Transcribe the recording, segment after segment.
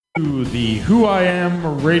to the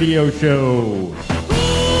Who.IAm radio show.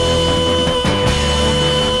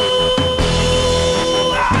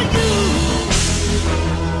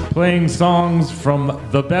 Playing songs from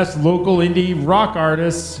the best local indie rock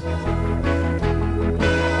artists.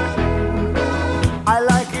 I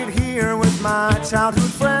like it here with my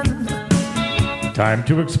childhood friend. Time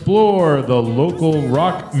to explore the local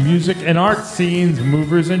rock, music, and art scenes,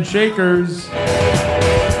 movers and shakers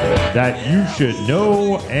that you should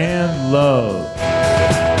know and love.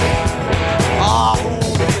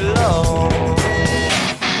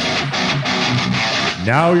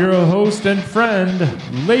 Now your host and friend,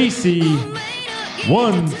 Lacey,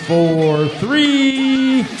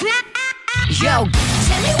 143. Yo, tell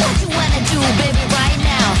me what you wanna do, baby, right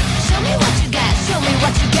now. Show me what you got, show me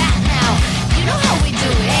what you got now. You know how we do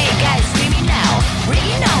it, hey guys, scream me now. Bring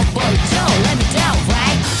it on, boy, don't let me down,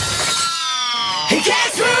 right? He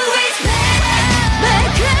gets through his pain,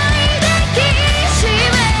 but kind of kiss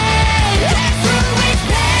him. Gets through his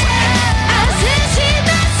pain, I see she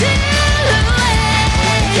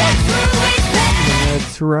silhouette. Gets through his pain.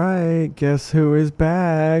 That's right. Guess who is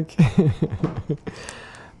back?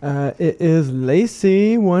 It is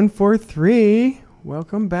Lacey 143.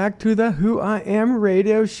 Welcome back to the Who.IAm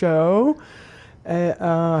radio show.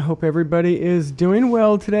 I hope everybody is doing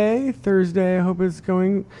well today. Thursday, I hope it's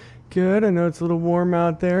going good. I know it's a little warm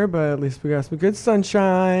out there, but at least we got some good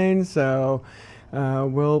sunshine. So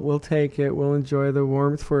we'll take it. We'll enjoy the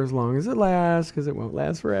warmth for as long as it lasts, because it won't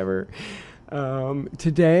last forever.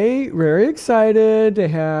 Today, very excited to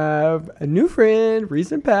have a new friend,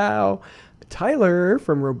 recent pal, Tyler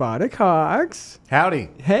from Robotic. Howdy.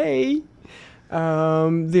 Hey.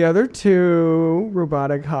 The other two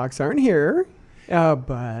Robotic Hawks aren't here,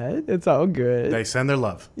 but it's all good. They send their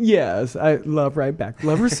love. Yes, I love right back.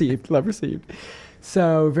 Love received. Love received.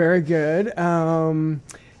 So very good.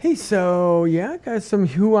 Hey, so yeah, got some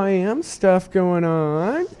Who.IAm stuff going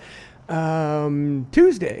on.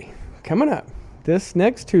 Tuesday coming up. This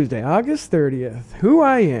next Tuesday, August 30th,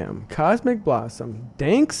 Who.IAm, Cosmic Blossom,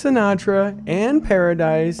 Dank Sinatra, and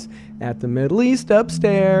Paradise at the Middle East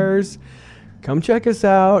upstairs. Come check us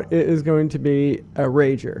out. It is going to be a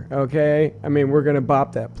rager, okay? I mean, we're going to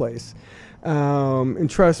bop that place. And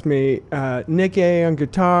trust me, Nick A. on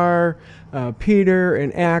guitar, Peter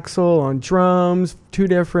and Axel on drums, two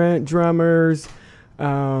different drummers.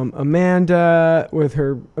 Amanda, with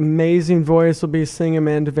her amazing voice, will be singing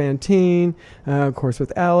Amanda Van Teen, of course,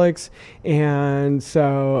 with Alex. And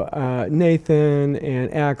so Nathan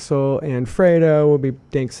and Axel and Fredo will be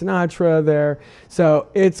Dank Sinatra there. So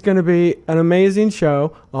it's going to be an amazing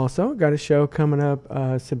show. Also, got a show coming up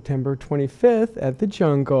September 25th at the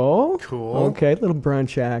Jungle. Cool. Okay, little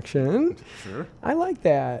brunch action. Sure. I like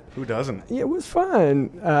that. Who doesn't? Yeah, it was fun.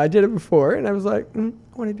 I did it before, and I was like, I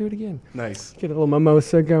want to do it again. Nice. Get a little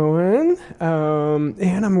mimosa going.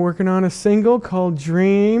 And I'm working on a single called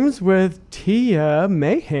Dreams with Tia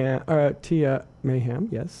Mayhem. Tia Mayhem,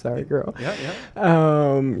 yes, sorry, girl.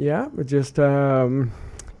 Yeah. We just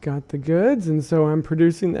got the goods, and so I'm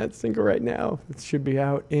producing that single right now. It should be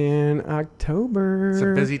out in October. It's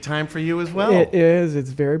a busy time for you as well. It is. It's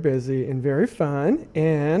very busy and very fun.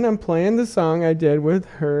 And I'm playing the song I did with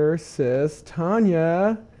her sis,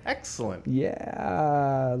 Tanya. Excellent.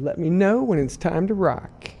 Yeah, let me know when it's time to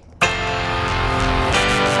rock.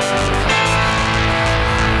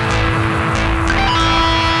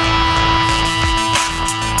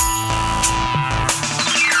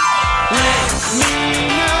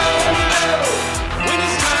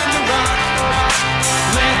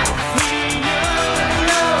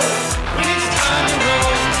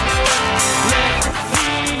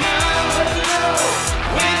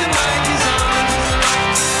 When the mic is on,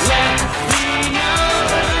 let me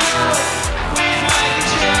know when I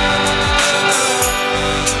can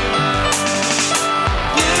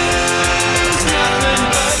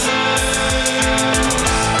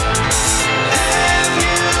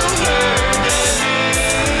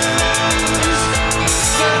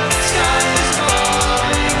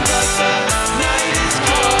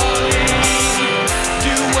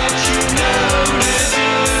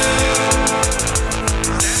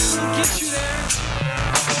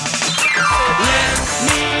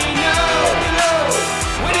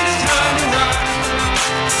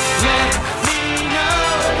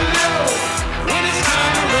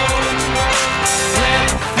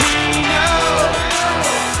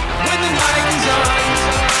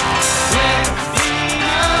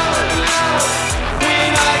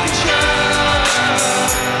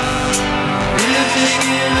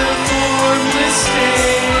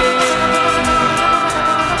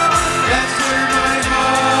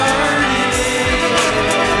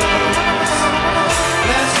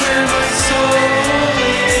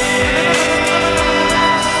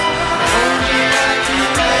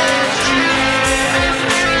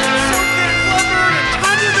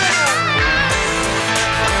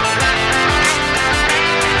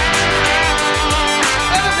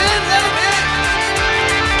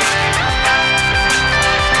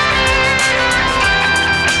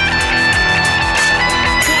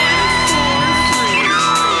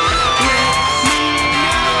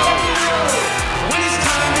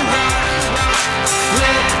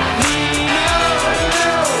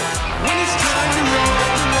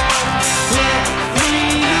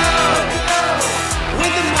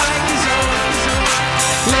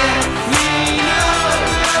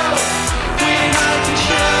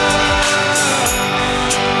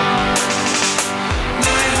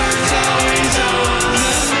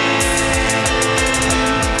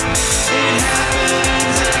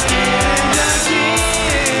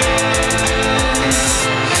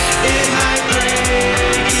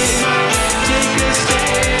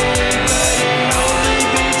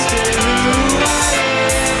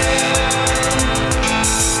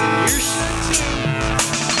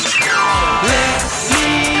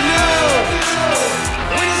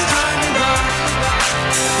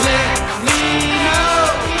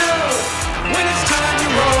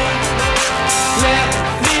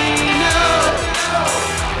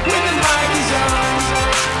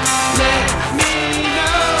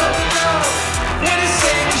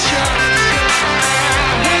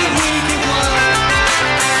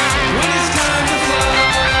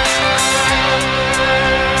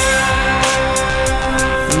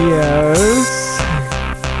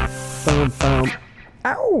Bum, bum.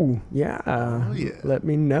 Ow! Yeah. yeah. Let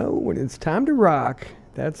me know when it's time to rock.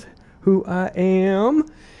 That's Who I Am.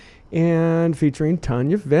 And featuring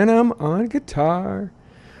Tanya Venom on guitar.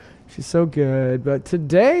 She's so good. But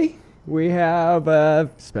today we have a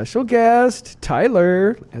special guest,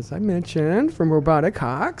 Tyler, as I mentioned, from Robotic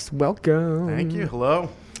Hawks. Welcome. Thank you. Hello.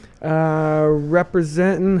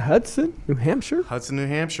 Representing Hudson, New Hampshire. Hudson, New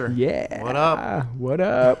Hampshire. Yeah. What up? What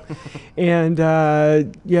up? And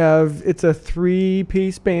it's a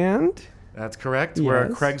 3-piece band. That's correct. We're a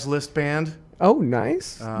Yes. Craigslist band. Oh,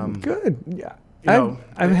 nice. Good. Yeah.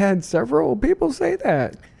 I've had several people say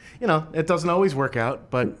that. You know, it doesn't always work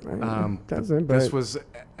out, but Doesn't, this but- was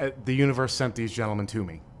the universe sent these gentlemen to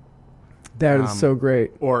me, That is so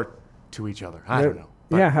great. or to each other. I don't know.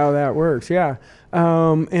 But Yeah, how that works. Yeah.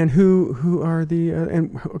 And who are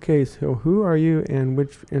the so who are you and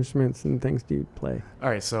which instruments and things do you play? All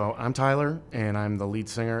right, so I'm Tyler, and I'm the lead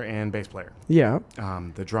singer and bass player. Yeah.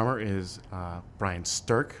 The drummer is Brian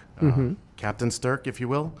Sturck, Captain Sturck, if you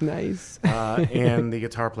will, Nice. and the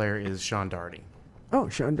guitar player is Sean Doherty. Oh,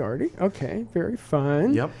 Sean Doherty. Okay, very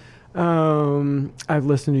fun. Yep. I've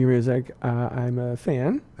listened to your music. I'm a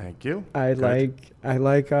fan. Thank you. I Good.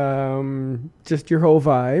 like just your whole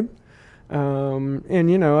vibe.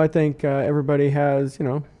 And I think everybody has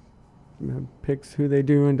picks who they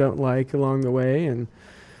do and don't like along the way, and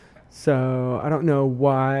so I don't know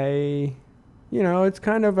why. It's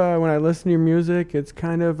kind of when I listen to your music, it's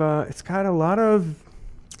kind of it's got a lot of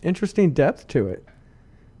interesting depth to it.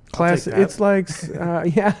 Classic. It's like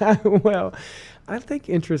yeah. Well, I think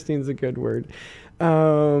interesting is a good word.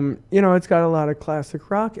 It's got a lot of classic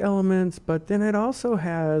rock elements, but then it also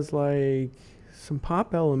has like some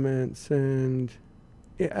pop elements, and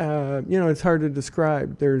it's hard to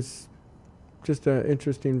describe. There's just an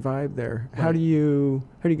interesting vibe there. Right. How do you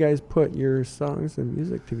guys put your songs and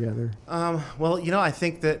music together? Well, I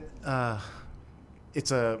think that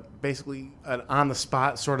it's basically an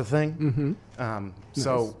on-the-spot sort of thing.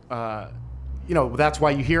 So, that's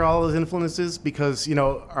why you hear all those influences, because,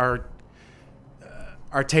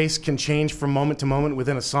 our taste can change from moment to moment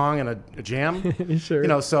within a song and a jam.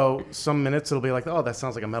 Sure. So some minutes it'll be like, oh, that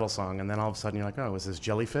sounds like a metal song. And then all of a sudden you're like, oh, is this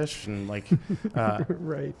Jellyfish? And like,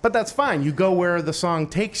 Right. but that's fine. You go where the song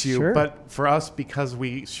takes you. Sure. But for us, because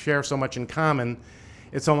we share so much in common,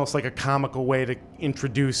 it's almost like a comical way to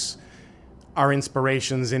introduce our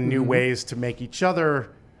inspirations in new ways to make each other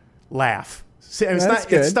laugh. See, That's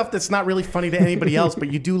good. It's stuff that's not really funny to anybody else,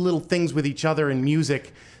 but you do little things with each other in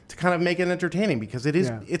music to kind of make it entertaining, because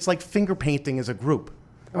it's like finger painting as a group.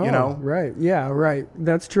 Oh, right. Yeah, right.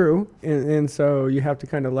 That's true. And so you have to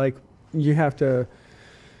kind of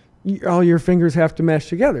all your fingers have to mesh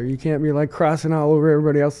together. You can't be like crossing all over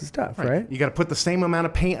everybody else's stuff, right? You got to put the same amount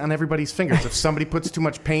of paint on everybody's fingers. If somebody puts too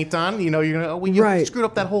much paint on, you're gonna you Right. screwed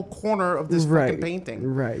up that whole corner of this fucking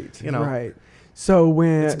painting. Right. You know? Right. So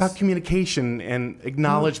when It's about communication and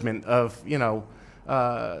acknowledgement of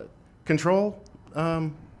control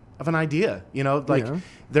of an idea.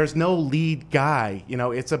 There's no lead guy.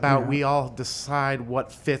 It's about we all decide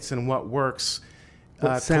what fits and what works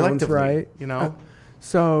What sounds collectively. right.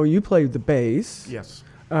 So you played the bass. Yes.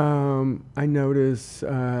 I noticed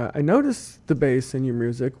the bass in your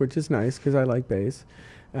music, which is nice because I like bass,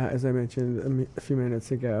 as I mentioned a few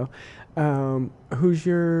minutes ago. Who's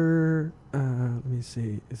your? Let me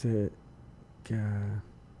see. Is it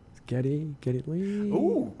Geddy Lee?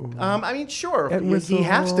 Ooh. I mean, sure. Entwistle. He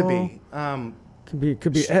has to be.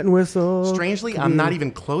 Could be Entwistle. Strangely, I'm not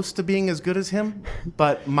even close to being as good as him.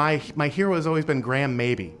 But my hero has always been Graham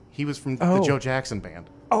Maybe. He was from the Joe Jackson band.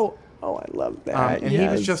 Oh, I love that. And he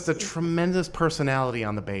was just a tremendous personality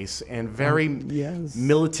on the bass, and very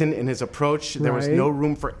militant in his approach. There was no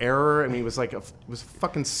room for error. I mean, it was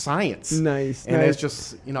fucking science. Nice. And it's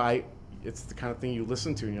just, it's the kind of thing you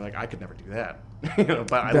listen to and you're like, I could never do that.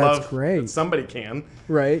 But I love great. that somebody can.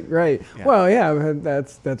 Right. Yeah. Well, yeah,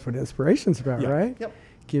 that's what inspiration's about, right? Yep.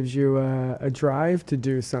 Gives you a drive to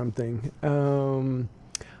do something.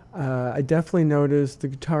 I definitely noticed the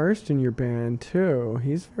guitarist in your band too.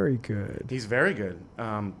 He's very good. He's very good.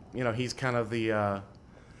 He's kind of the,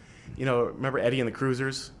 remember Eddie and the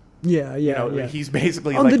Cruisers? Yeah. He's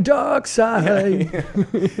basically on like, the dark side.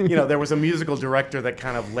 there was a musical director that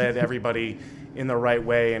kind of led everybody in the right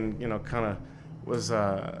way, and kind of was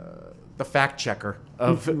the fact checker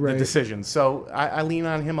of the decisions. So I lean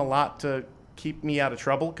on him a lot to keep me out of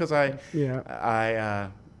trouble, because I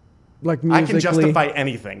can justify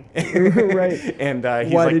anything. Right. And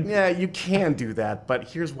he's yeah, you can do that, but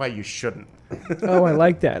here's why you shouldn't. Oh, I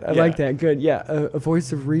like that. I like that. Good. Yeah, a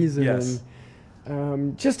voice of reason. Yes.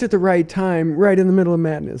 just at the right time, right in the middle of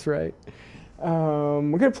madness, right? We're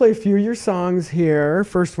going to play a few of your songs here.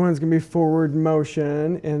 First one's going to be Forward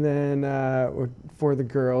Motion, and then For the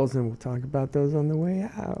Girls, and we'll talk about those on the way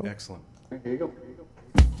out. Excellent. Here you go.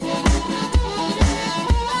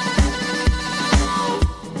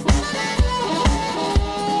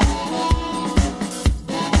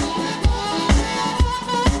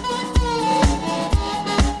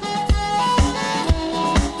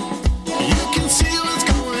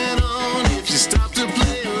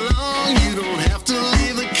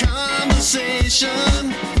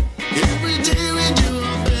 Every day we do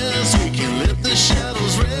our best. We can let the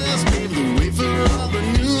shadows rest, pave the way for all the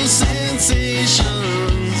new sensations.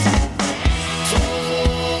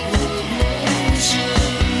 Forward motion,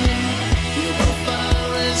 you'll go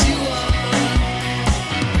far as you are.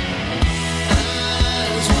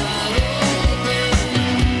 Eyes wide open,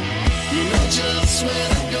 you know just where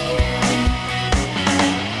to go.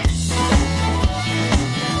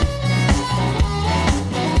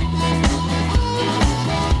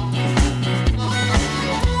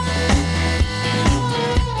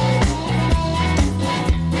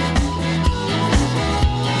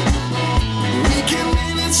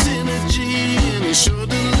 Show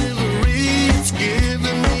delivery, it's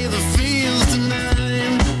giving me the feels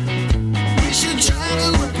tonight. We should try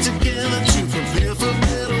to work together to prepare for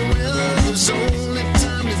better weather. There's only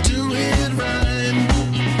time to do it right.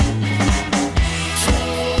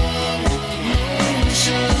 Forward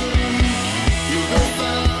motion, you go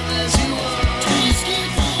far as you are. Please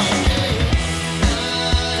keep walking.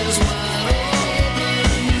 Eyes wide open,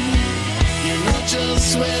 you know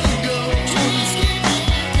just where to go. Please keep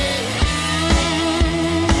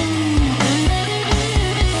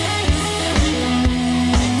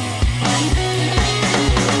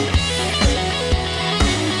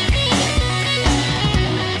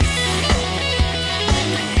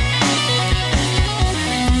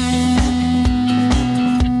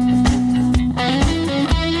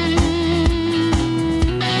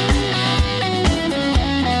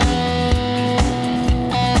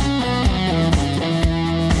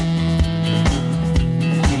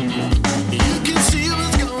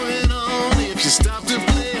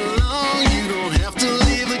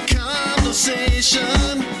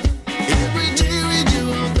every day we do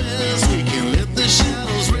our best. We can let the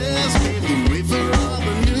shadows rest, pave the way for all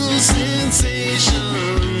the new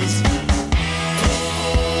sensations.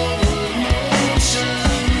 Forward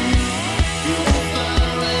motion, you go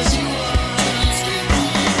far as you are.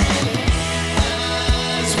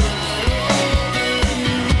 Eyes wide open,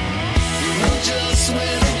 you know just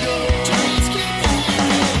where to go.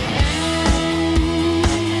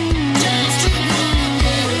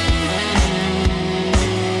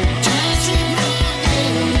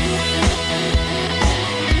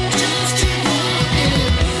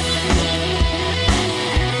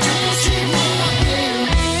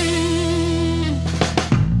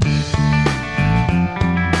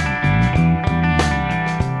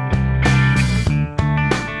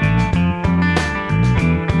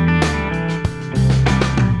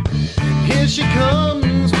 Here she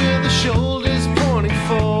comes with the shoulders pointing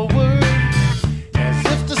forward, as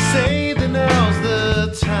if to say that now's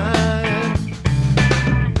the time.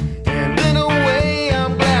 And in a way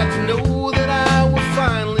I'm glad to know that I will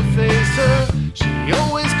finally face her. She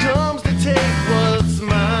always comes to take what's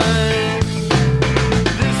mine.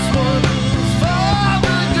 This one's for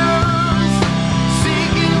the girls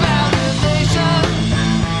seeking validation.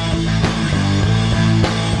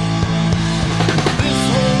 This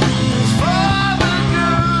one's for the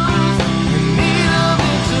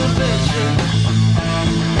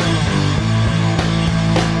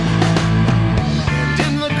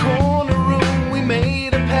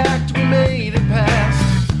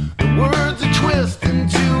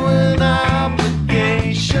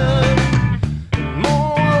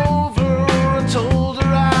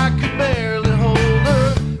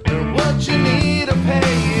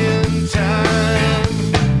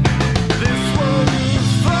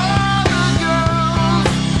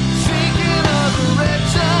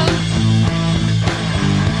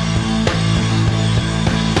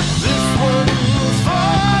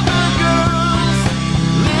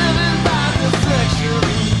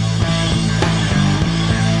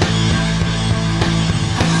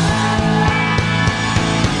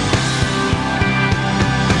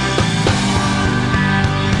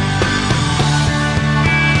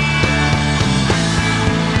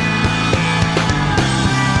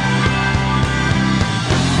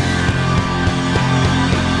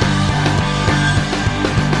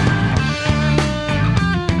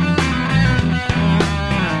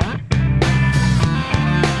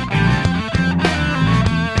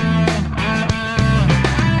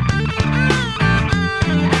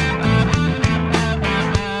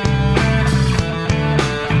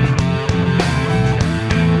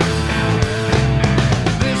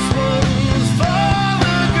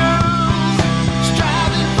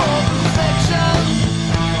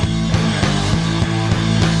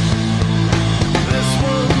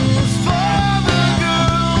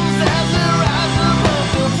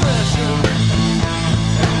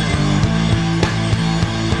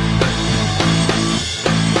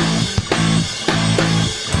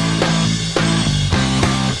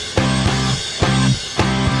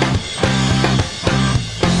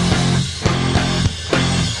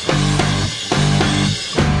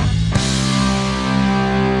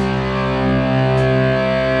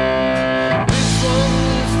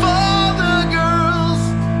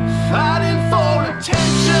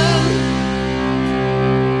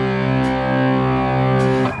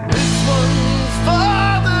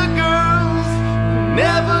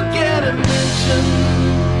motion.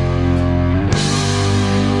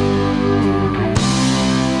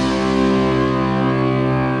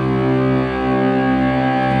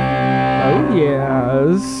 Oh,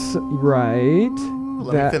 yes. Right.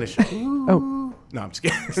 Let me finish. Oh, No, I'm just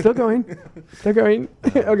kidding. still going. Still going.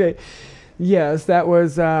 Okay. Yes, that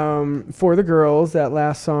was For the Girls, that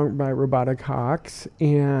last song by Robotic Hawks,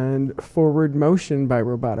 and Forward Motion by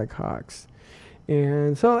Robotic Hawks.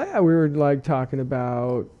 And so, yeah, we were like talking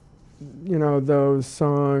about, you know, those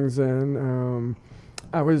songs, and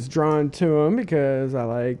I was drawn to them because I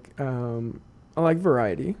like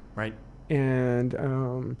variety. Right.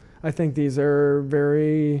 And I think these are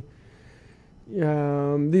very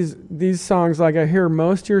these songs, like I hear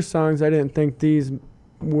most of your songs, I didn't think these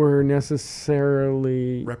were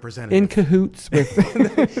necessarily Representative. in cahoots with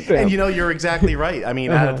them. And you know, you're exactly right. I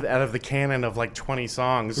mean, out of the canon of like 20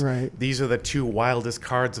 songs, Right. these are the two wildest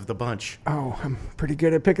cards of the bunch. Oh, I'm pretty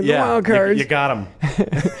good at picking the wild cards. You got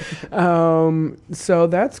them. So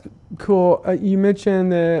that's cool. You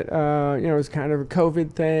mentioned that you know, it was kind of a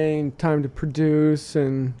COVID thing, time to produce,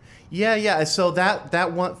 and Yeah. So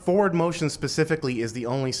that one, Forward Motion specifically, is the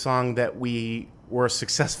only song that we were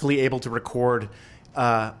successfully able to record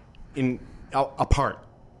apart.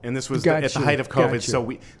 And this was at the height of COVID. Gotcha. So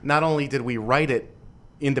we not only did we write it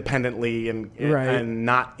independently and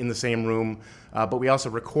not in the same room, but we also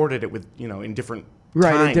recorded it with, you know, in different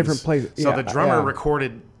times. in different places. So Yeah, the drummer yeah.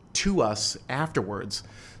 recorded to us afterwards.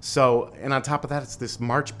 So, and on top of that, it's this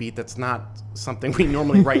march beat that's not something we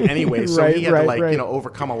normally write anyway. So he had to you know,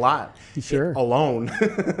 overcome a lot alone.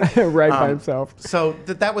 right by himself. So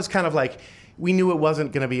that was kind of like, we knew it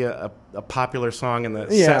wasn't going to be a popular song in the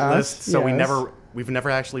set Yes, list. So yes. we've never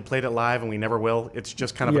actually played it live, and we never will. It's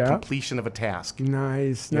just kind of a completion of a task.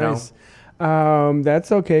 Nice, You nice.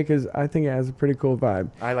 That's okay, because I think it has a pretty cool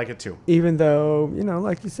vibe. I like it too. Even though, you know,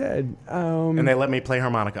 like you said, And they let me play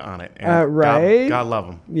harmonica on it. And right? God love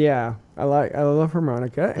them. yeah, I love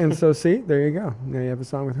harmonica, and so see, there you go. Now you have a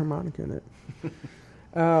song with harmonica in it.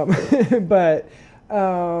 But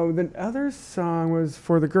the other song was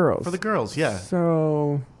For the Girls. For the Girls, yeah.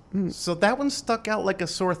 So So that one stuck out like a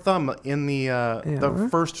sore thumb in the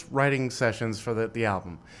first writing sessions for the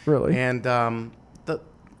album. Really? And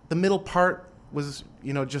the middle part was,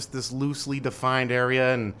 you know, just this loosely defined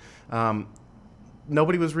area, and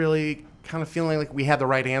nobody was really kind of feeling like we had the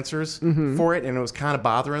right answers for it, and it was kind of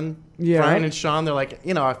bothering Brian and Sean. They're like,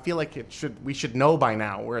 you know, I feel like we should know by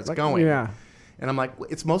now where it's going. Yeah. And I'm like,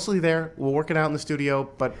 it's mostly there. We'll work it out in the studio,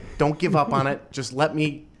 but don't give up on it. Just let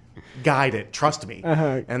me guide it. Trust me.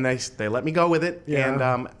 And they let me go with it,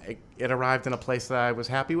 and it arrived in a place that I was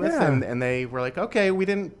happy with, and they were like, okay, we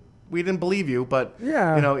didn't believe you, but you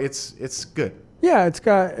know, it's good. Yeah, it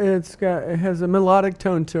has a melodic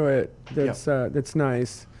tone to it that's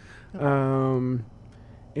nice. And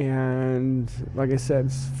like I said,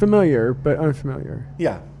 it's familiar but unfamiliar.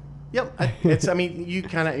 Yeah. Yep. I mean, you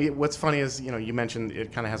kind of, what's funny is, you know, you mentioned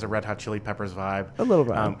it kind of has a Red Hot Chili Peppers vibe. A little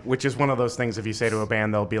vibe. Which is one of those things, if you say to a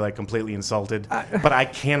band, they'll be like completely insulted. But I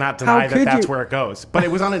cannot deny that's where it goes. But it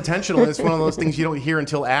was unintentional. It's one of those things you don't hear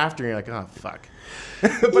until after. You're like, oh, fuck.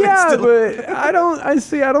 But but I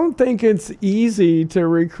don't think it's easy to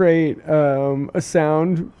recreate a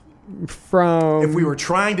sound from. If we were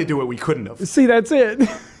trying to do it, we couldn't have. See, that's it.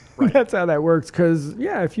 Right. That's how that works. Because,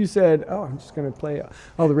 if you said, oh, I'm just going to play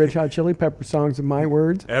all the Red Hot Chili Pepper songs in my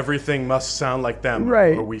words. Everything must sound like them,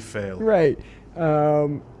 right, or we fail. Right.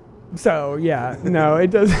 So, no,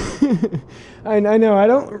 it doesn't. I know I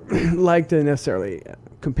don't like to necessarily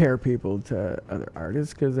compare people to other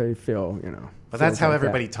artists because they feel, you know. But that's how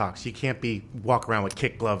everybody talks. You can't walk around with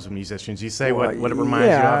kick gloves with musicians. You say what it reminds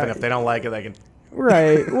you of, and if they don't like it, they can.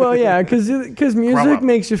 Right. Well, yeah, because music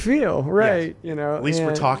makes you feel, right? Yes. You know. At least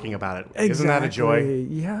we're talking about it. Exactly. Isn't that a joy?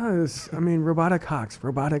 Yes. I mean, Robotic Hawks.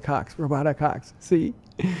 See.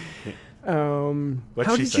 What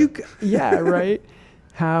how she did said. you? Yeah. Right.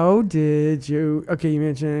 How did you? Okay, you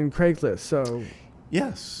mentioned Craigslist. So.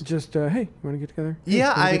 Yes. Just hey, you want to get together?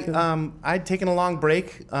 Yeah, I'd taken a long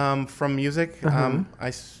break from music.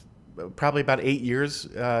 Probably about 8 years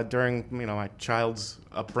during my child's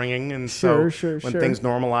upbringing, and sure. When things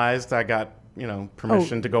normalized, I got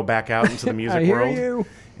permission to go back out into the music world. You.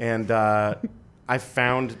 And I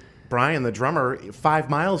found Brian, the drummer, 5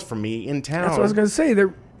 miles from me in town. That's what I was gonna say.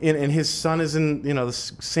 And his son is in the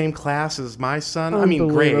same class as my son. I mean,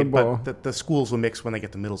 grade, but the schools will mix when they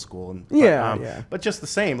get to middle school. But just the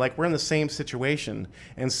same, like we're in the same situation,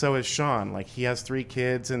 and so is Sean. Like he has 3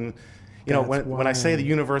 kids, and when I say the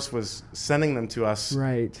universe was sending them to us,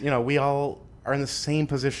 right? We all are in the same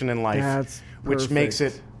position in life, That's which makes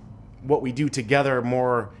it what we do together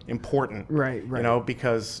more important. Right. You know,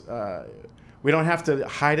 because we don't have to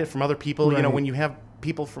hide it from other people. You know, Right. when you have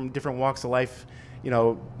people from different walks of life, you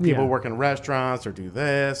know, people Yeah. work in restaurants or do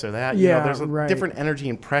this or that. You know, Yeah, there's a right. different energy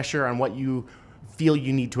and pressure on what you feel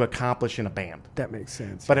you need to accomplish in a band. That makes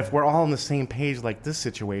sense. But if we're all on the same page, like this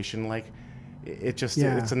situation, like it just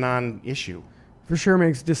Yeah. it's a non-issue. For sure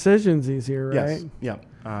makes decisions easier, right? Yes. Yeah.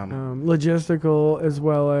 Logistical as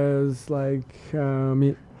well as like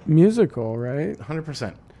musical, right?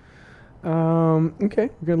 100%. Okay,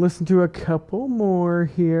 we're gonna listen to a couple more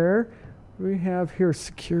here. We have here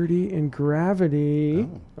Security and Gravity.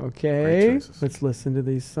 Oh, Okay, great choices. let's listen to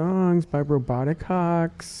these songs by Robotic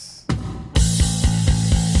Hawks.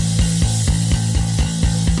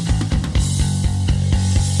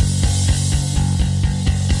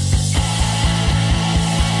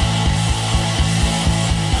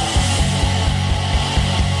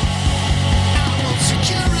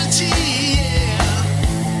 Security, yeah.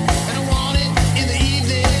 And I want it in the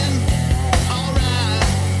evening. Alright.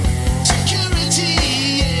 Security,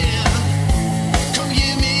 yeah. Come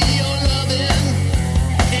give me your loving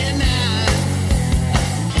at night.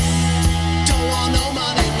 Don't want no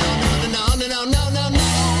money, no.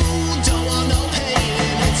 Don't want no pain.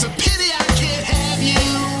 It's a pity I can't have you.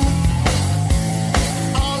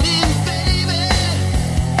 All in, baby.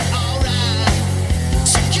 Alright.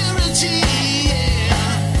 Security, yeah.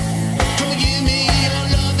 Come give me your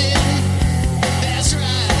loving. That's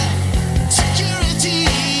right. Security,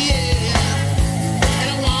 yeah. And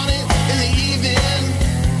I want it in the evening.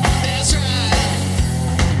 That's right.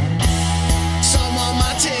 Some on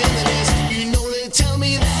my tailing list, you know they tell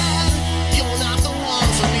me that you're not the one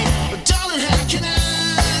for me. But darling, how can I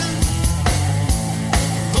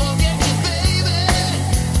forget you, baby?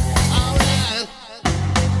 Alright.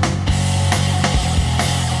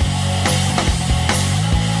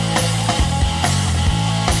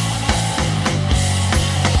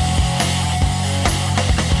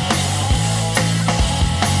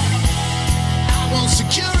 I want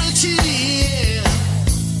security, yeah.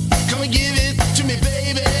 Come and give it to me,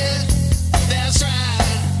 baby. That's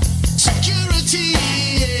right.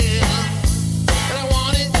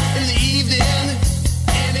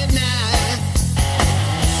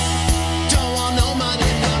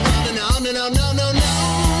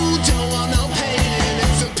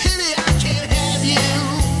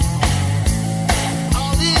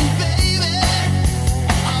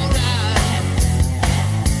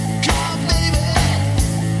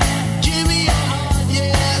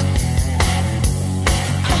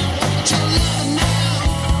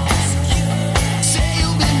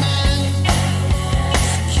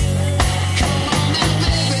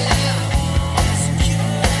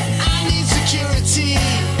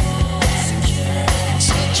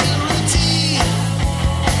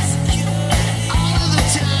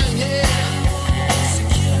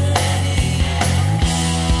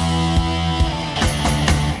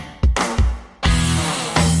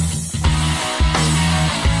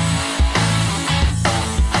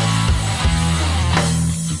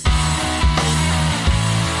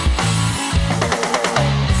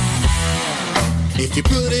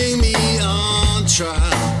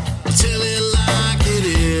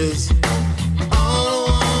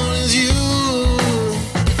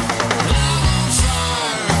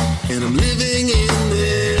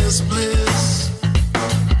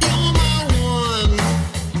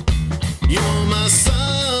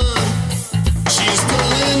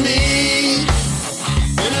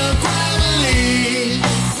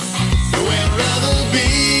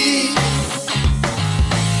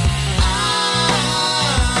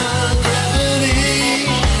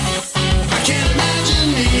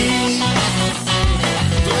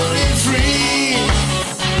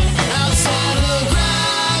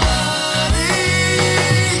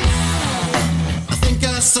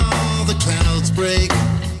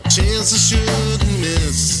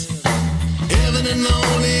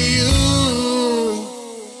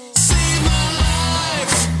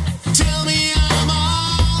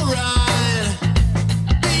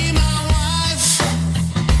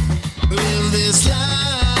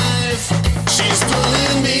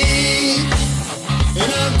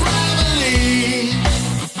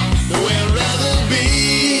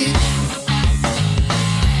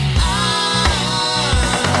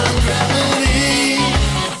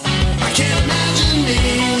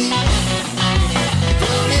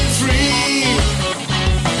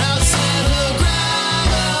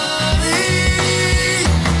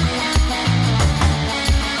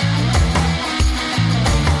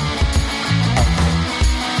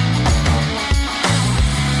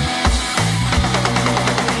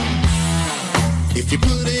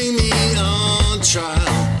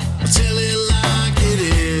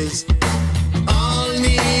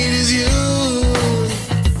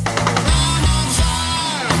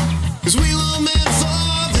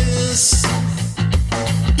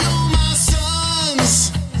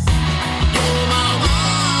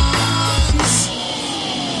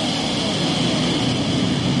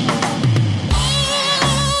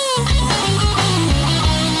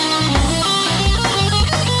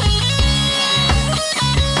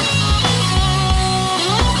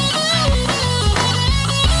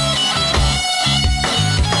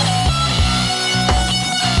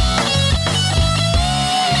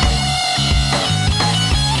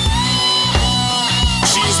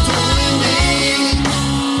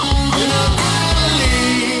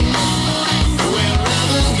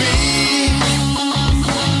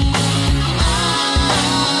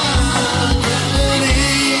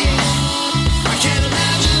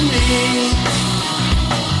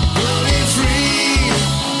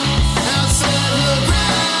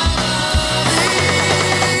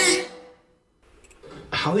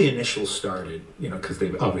 the initials started, because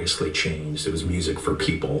they've obviously changed. It was Music for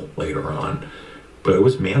People later on, but it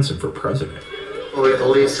was Manson for President. Well, we have the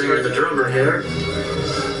lead singer and the drummer here.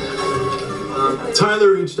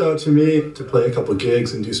 Tyler reached out to me to play a couple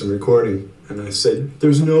gigs and do some recording, and I said,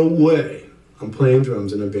 there's no way I'm playing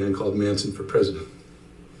drums in a band called Manson for President.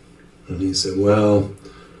 And he said, well,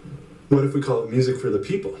 what if we call it Music for the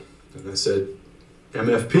People? And I said,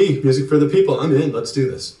 MFP, Music for the People, I'm in, let's do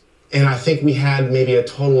this. And I think we had maybe a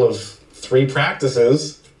total of 3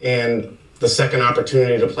 practices, and the second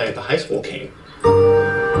opportunity to play at the high school came.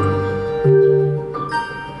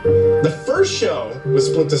 The first show was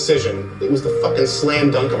Split Decision. It was the fucking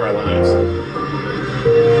slam dunk of our lives.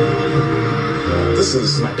 This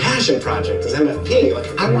is my passion project, is MFP.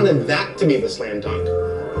 Like, I wanted that to be the slam dunk.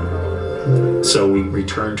 So we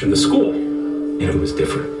returned to the school, and it was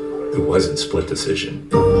different. It wasn't Split Decision.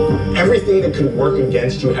 Everything that could work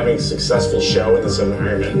against you having a successful show in this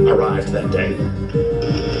environment arrived that day.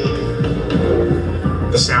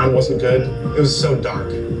 The sound wasn't good. It was so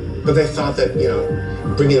dark. But they thought that,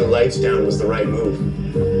 bringing the lights down was the right move.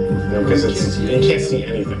 Because you can't see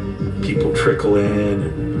anything. People trickle in,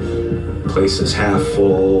 and places half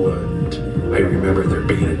full, and I remember there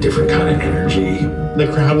being a different kind of energy. The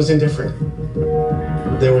crowd was indifferent.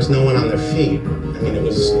 There was no one on their feet. I mean, it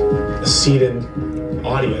was a seated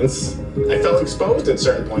audience. I felt exposed at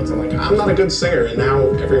certain points. I'm like, I'm not a good singer, and now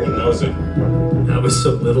everyone knows it. I was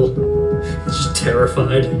so little, just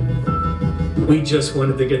terrified. We just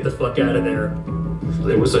wanted to get the fuck out of there.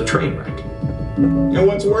 It was a train wreck. And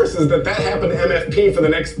what's worse is that happened to MFP for the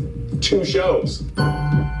next 2 shows.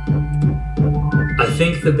 I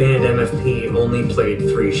think the band MFP only played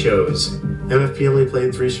 3 shows. MFP only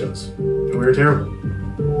played 3 shows. And we were terrible.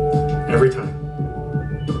 Every time.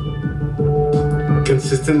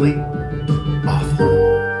 Consistently awful.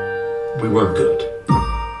 We weren't good.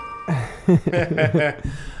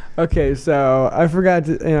 Okay, so I forgot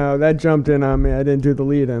to, that jumped in on me. I didn't do the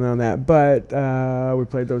lead in on that, but we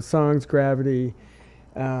played those songs, Gravity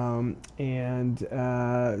and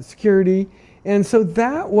Security. And so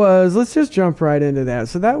that was, let's just jump right into that.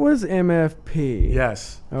 So that was MFP.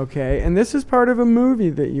 Yes. Okay, and this is part of a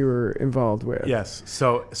movie that you were involved with. Yes.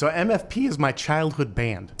 So MFP is my childhood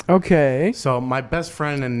band. Okay. So my best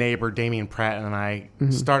friend and neighbor, Damian Pratt, and I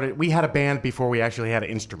started, we had a band before we actually had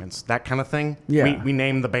instruments, that kind of thing. Yeah. We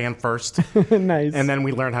named the band first. Nice. And then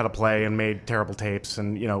we learned how to play and made terrible tapes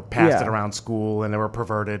and, passed it around school, and there were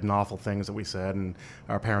perverted and awful things that we said, and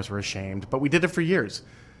our parents were ashamed. But we did it for years.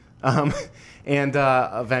 And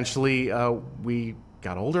eventually we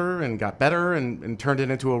got older and got better and turned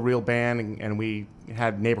it into a real band, and we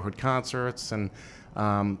had neighborhood concerts, and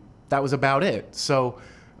that was about it. So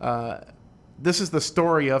this is the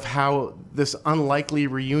story of how this unlikely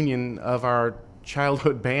reunion of our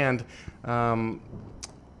childhood band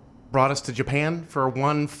brought us to Japan for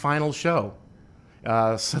one final show.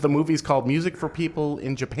 So the movie's called Music for People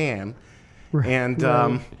in Japan,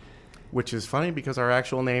 and which is funny because our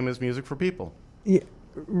actual name is Music for People. Yeah,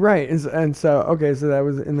 right. And so okay, so that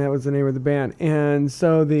was the name of the band. And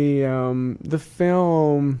so the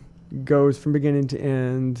film goes from beginning to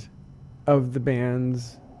end of the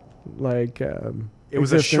band's it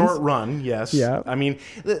was a short run, yes. Yeah. I mean,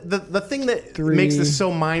 the thing that makes this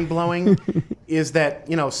so mind blowing is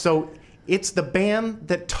that so it's the band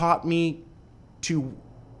that taught me to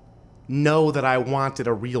know that I wanted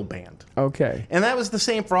a real band. Okay. And that was the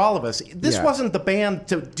same for all of us. This wasn't the band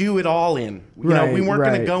to do it all in. We weren't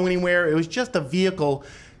going to go anywhere. It was just a vehicle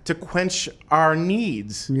to quench our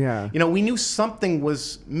needs. Yeah. We knew something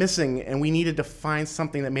was missing, and we needed to find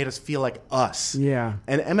something that made us feel like us. Yeah.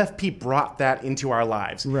 And MFP brought that into our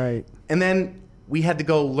lives. Right. And then we had to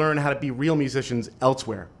go learn how to be real musicians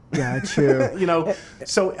elsewhere. Got you.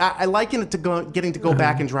 So I liken it to getting to go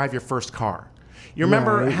back and drive your first car. You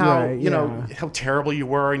remember how terrible you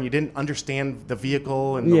were, and you didn't understand the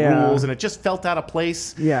vehicle and the rules, and it just felt out of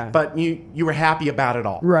place. Yeah. But you were happy about it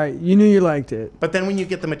all. Right. You knew you liked it. But then when you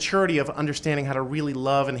get the maturity of understanding how to really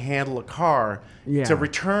love and handle a car, to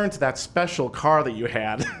return to that special car that you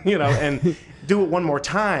had, and do it one more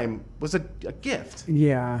time was a gift.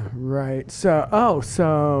 Yeah. Right. So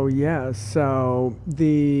so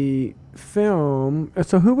the film.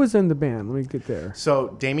 So who was in the band? Let me get there.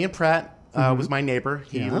 So Damian Pratt was my neighbor.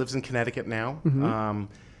 He lives in Connecticut now.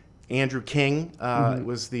 Andrew King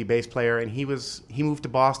was the bass player, and he moved to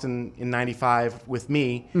Boston in '95 with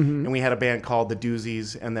me, and we had a band called the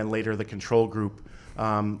Doozies, and then later the Control Group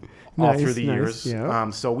all through the years. Yeah.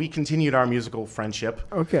 So we continued our musical friendship.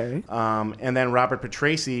 Okay. And then Robert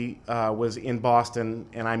Petraci was in Boston,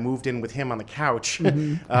 and I moved in with him on the couch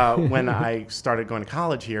when I started going to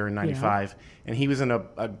college here in '95. And he was in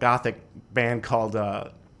a gothic band called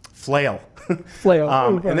Flail. Flail.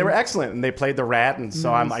 And they were excellent, and they played the Rat. And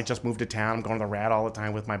so I just moved to town. I'm going to the Rat all the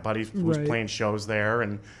time with my buddy who's playing shows there.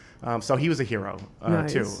 And so he was a hero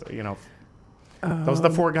too. You know, those are the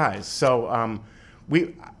four guys. So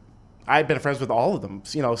I've been friends with all of them,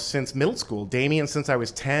 you know, since middle school. Damien since I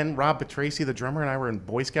was 10. Rob Petraci, the drummer, and I were in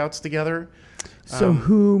Boy Scouts together. So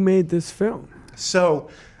who made this film? So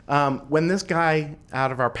when this guy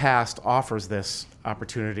out of our past offers this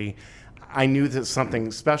opportunity, I knew that something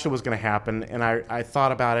special was going to happen, and I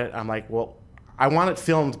thought about it. I'm like, well, I want it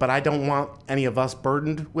filmed, but I don't want any of us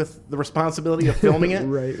burdened with the responsibility of filming it.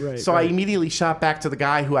 Right. So I immediately shot back to the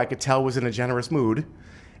guy who I could tell was in a generous mood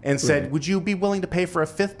and said, would you be willing to pay for a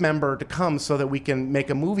fifth member to come so that we can make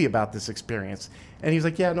a movie about this experience? And he was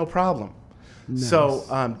like, yeah, no problem. Nice.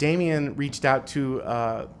 So Damien reached out to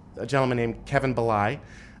a gentleman named Kevin Belay,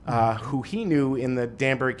 who he knew in the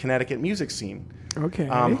Danbury, Connecticut music scene. Okay.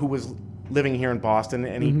 Who was living here in Boston,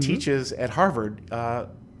 and he teaches at Harvard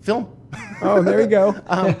film. Oh, there you go.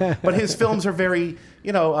 But his films are very,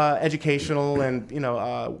 you know, educational and, you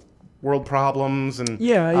know, world problems. And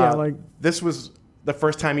like this was the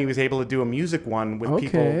first time he was able to do a music one with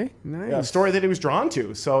people. Nice. A story that he was drawn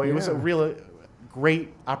to. So it was a real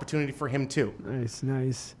great opportunity for him too.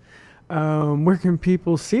 Nice. Where can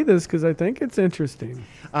people see this? Because I think it's interesting.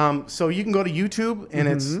 So you can go to YouTube, and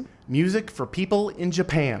it's Music for People in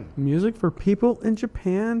Japan. Music for People in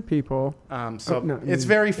Japan, people. It's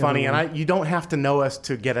very funny, and you don't have to know us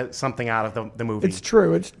to get something out of the movie. It's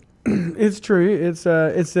true. It's true. It's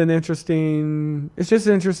an interesting. It's just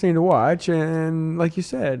interesting to watch, and like you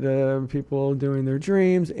said, people doing their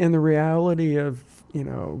dreams and the reality of, you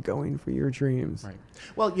know, going for your dreams. Right.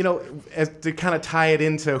 Well, you know, to kind of tie it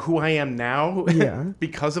into who I am now,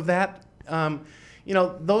 because of that, you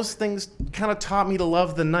know, those things kind of taught me to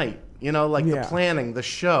love the night. You know, like the planning, the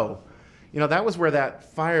show. You know, that was where that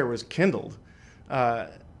fire was kindled.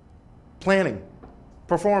 Planning,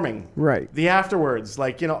 performing, the afterwards,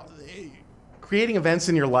 like, you know, creating events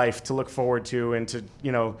in your life to look forward to and to,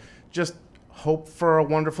 you know, just hope for a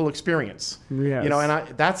wonderful experience. Yes. You know,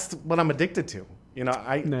 and that's what I'm addicted to. You know,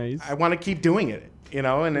 I want to keep doing it. You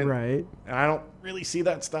know, and I don't really see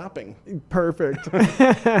that stopping. Perfect.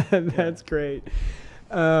 That's great.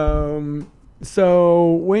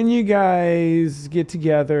 So when you guys get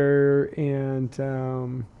together and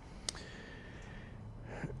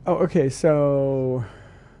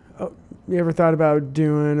you ever thought about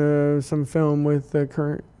doing some film with the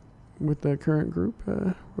current group,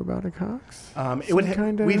 Robotic Hawks?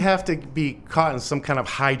 We'd have to be caught in some kind of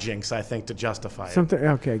hijinks, I think, to justify it.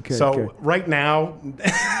 Okay, good. So right now,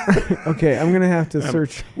 okay, I'm gonna have to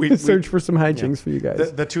search for some hijinks for you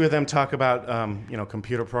guys. The two of them talk about you know,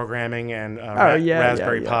 computer programming and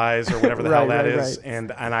Raspberry Pis or whatever the hell that is,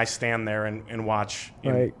 and I stand there and watch.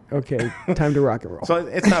 Okay, time to rock and roll. So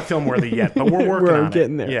it's not film worthy yet, but we're working on it.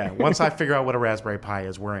 Getting there. Yeah, once I figure out what a Raspberry Pi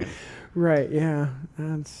is, we're in. Right. Yeah,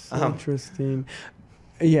 that's interesting.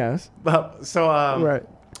 Yes. Well, so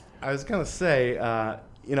I was gonna say,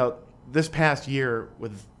 you know, this past year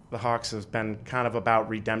with the Hawks has been kind of about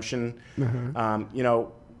redemption. You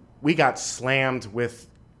know, we got slammed with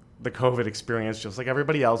the COVID experience just like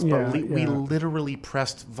everybody else, but we literally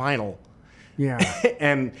pressed vinyl. Yeah.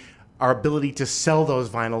 And our ability to sell those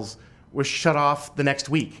vinyls was shut off the next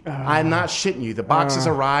week. I'm not shitting you. The boxes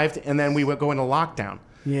arrived, and then we would go into lockdown.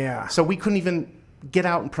 Yeah. So we couldn't even get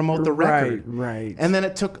out and promote the record. Right. And then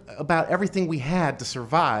it took about everything we had to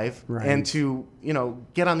survive and to, you know,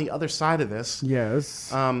 get on the other side of this.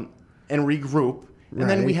 Yes. And regroup. And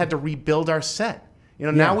then we had to rebuild our set. You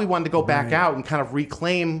know, now we wanted to go back out and kind of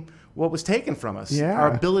reclaim what was taken from us. Yeah.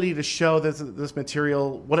 Our ability to show this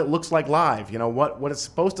material, what it looks like live, you know, what it's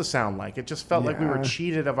supposed to sound like. It just felt like we were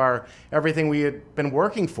cheated of everything we had been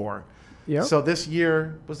working for. Yep. So this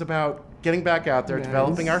year was about getting back out there,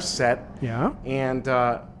 developing our set. Yeah. And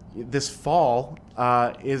this fall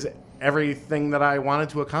is everything that I wanted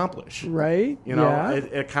to accomplish. Right. You know,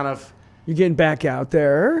 it kind of... You're getting back out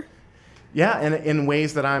there. Yeah, and in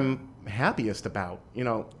ways that I'm happiest about. You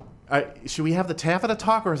know, should we have the taffeta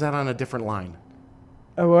talk, or is that on a different line?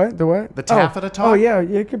 What? The what? The taffeta talk? Oh, yeah,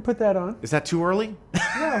 you could put that on. Is that too early?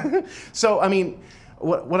 Yeah. So, I mean,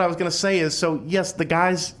 what I was going to say is, so yes, the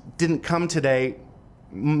guys didn't come today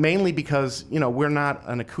mainly because, you know, we're not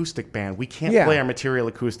an acoustic band. We can't play our material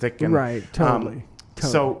acoustic. And, totally.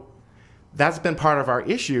 So that's been part of our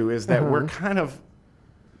issue, is that we're kind of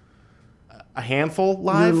a handful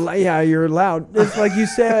live. You're allowed. It's like you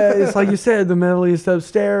said. It's like you said. The Middle East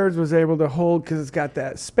upstairs was able to hold because it's got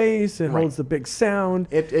that space. It holds the big sound.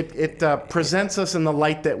 It presents us in the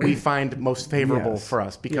light that we find most favorable for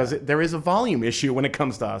us because there is a volume issue when it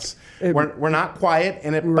comes to us. We're not quiet,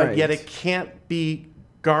 but yet it can't be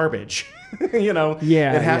garbage. It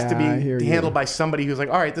has to be handled by somebody who's like,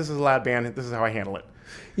 all right, this is a loud band. This is how I handle it.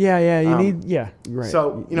 You need, right.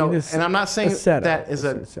 So, and I'm not saying that is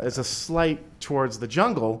a slight towards the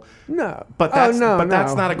jungle. No. But that's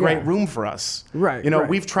not a great room for us. Right.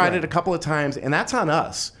 We've tried it a couple of times, and that's on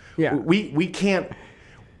us. Yeah. We can't,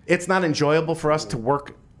 it's not enjoyable for us to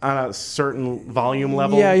work on a certain volume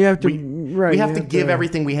level. Yeah, you have to, we have to give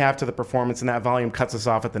everything we have to the performance, and that volume cuts us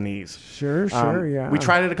off at the knees. Sure, yeah. We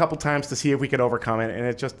tried it a couple times to see if we could overcome it, and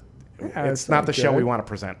it just, it's not the show we want to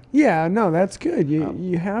present. Yeah, no, that's good.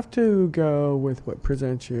 You have to go with what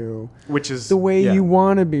presents you, which is the way you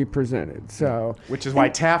want to be presented. So, which is why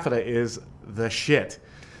taffeta is the shit.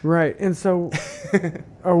 Right, and so,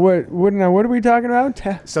 what are we talking about?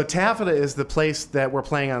 So taffeta is the place that we're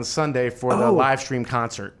playing on Sunday for the live stream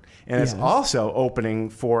concert, and it's also opening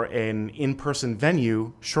for an in-person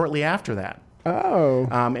venue shortly after that. Oh,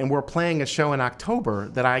 and we're playing a show in October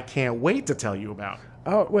that I can't wait to tell you about.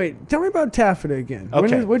 Oh, wait. Tell me about taffeta again.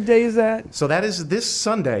 Okay. What day is that? So that is this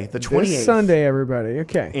Sunday, the 28th. This Sunday, everybody.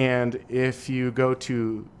 Okay. And if you go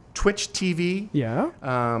to Twitch TV,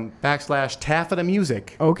 / Taffeta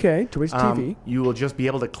Music. Okay, Twitch TV. You will just be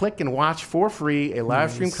able to click and watch for free a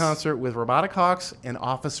live stream concert with Robotic Hawks and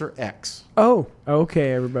Officer X. Oh,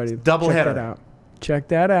 okay, everybody. Double header. That out. Check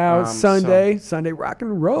that out. Sunday rock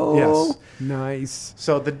and roll. Yes. Nice.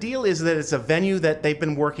 So the deal is that it's a venue that they've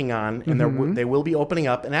been working on, and they will be opening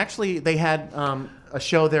up. And actually, they had a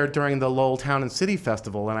show there during the Lowell Town and City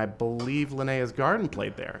Festival, and I believe Linnea's Garden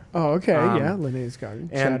played there. Oh, okay. Linnea's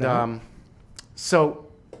Garden. And so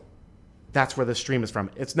that's where the stream is from.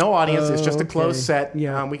 It's no audience. It's just a closed set.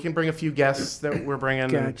 Yeah. We can bring a few guests that we're bringing.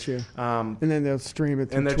 Gotcha. And then they'll stream it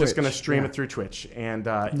through And they're Twitch. just going to stream it through Twitch. And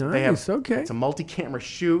nice. they have, okay. It's a multi-camera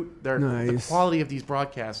shoot. The quality of these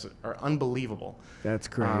broadcasts are unbelievable. That's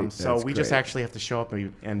great. So we just actually have to show up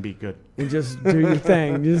and be good. And just do your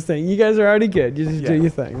thing. You guys are already good. You just do your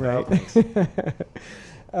thing, right?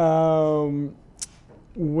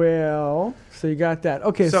 Well, so you got that.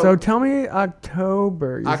 Okay, so tell me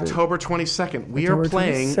October. October 22nd. We are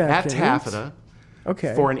playing at Taffeta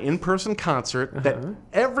for an in-person concert that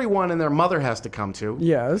everyone and their mother has to come to.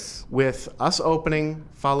 Yes. With us opening,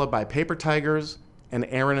 followed by Paper Tigers and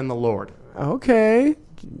Aaron and the Lord. Okay.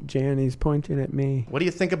 Janny's pointing at me. What do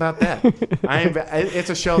you think about that? It's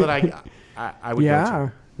a show that I would go to. Yeah,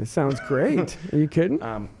 it sounds great. Are you kidding?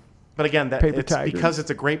 But again, it's because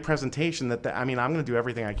it's a great presentation I'm going to do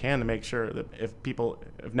everything I can to make sure that if people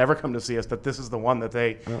have never come to see us, that this is the one that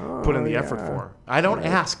they put in the effort for. I don't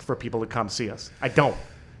ask for people to come see us. I don't.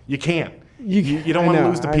 You can't. You don't want to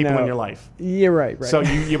lose the people in your life. You're right. So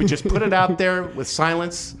you would just put it out there with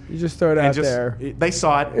silence. You just throw it out there. They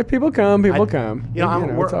saw it. If people come, come.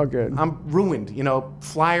 It's all good. I'm ruined.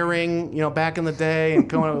 Flyering. Back in the day and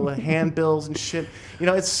going with handbills and shit.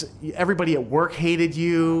 It's everybody at work hated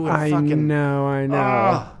you. And I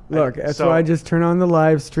know. Look, that's why I just turn on the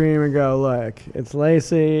live stream and go, look, it's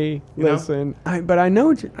Lacey. Listen, but I know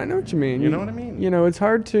what you mean. You know what I mean? It's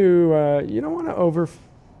hard to. You don't want to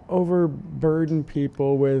overburden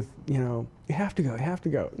people with, you have to go.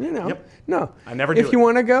 No. I never do. If you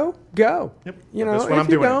want to go. Yep. That's if I'm you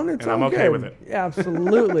doing don't, it's and all I'm okay good. with it.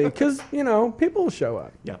 Absolutely, because people show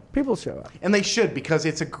up. Yeah. People show up, and they should, because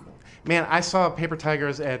it's man. I saw Paper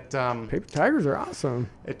Tigers at Paper Tigers are awesome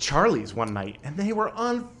at Charlie's one night, and they were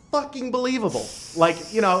unfucking believable.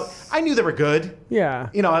 I knew they were good. Yeah.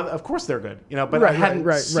 Of course they're good. But I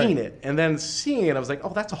hadn't seen it, and then seeing it, I was like,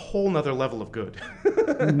 oh, that's a whole nother level of good.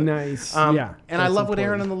 Nice. And I love what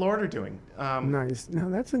Aaron and the Lord are doing. Nice. No,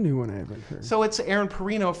 that's a new one I haven't heard. So it's Aaron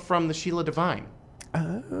Perino from the Sheila Divine.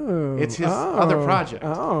 Oh. It's his other project.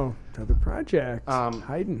 Oh, other project.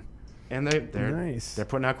 Haydn. And they're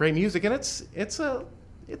putting out great music, and it's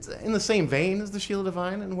in the same vein as the Sheila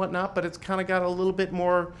Divine and whatnot, but it's kind of got a little bit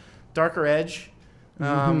more darker edge.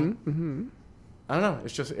 I don't know.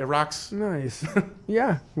 It's just, it rocks. Nice.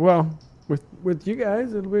 Yeah. Well, with you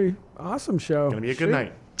guys, it'll be an awesome show. It's going to be a good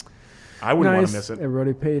night. I wouldn't want to miss it.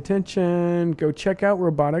 Everybody pay attention. Go check out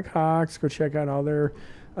Robotic Hawks. Go check out all their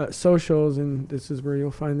socials, and this is where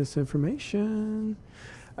you'll find this information.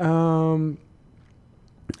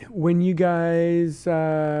 When you guys,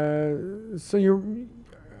 so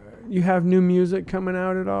you have new music coming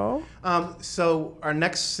out at all? So our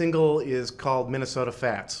next single is called Minnesota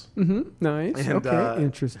Fats. Mm-hmm. Nice. And, okay.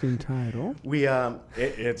 Interesting title.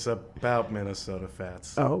 It's about Minnesota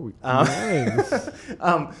Fats. Oh, nice.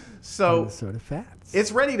 So Minnesota Fats.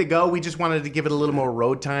 it's ready to go. We just wanted to give it a little more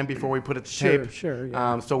road time before we put it to tape. Sure.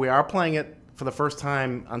 Yeah. So we are playing it for the first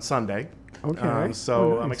time on Sunday. Okay. Nice,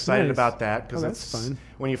 I'm excited about that because that's fun.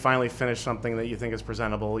 When you finally finish something that you think is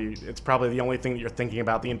presentable, it's probably the only thing that you're thinking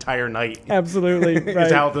about the entire night. Absolutely. Right.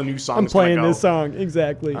 Is how the new song I'm is going to playing go. this song.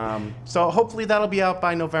 Exactly. So hopefully that'll be out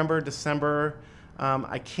by November, December.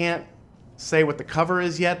 I can't say what the cover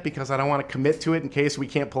is yet because I don't want to commit to it in case we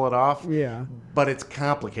can't pull it off. Yeah. But it's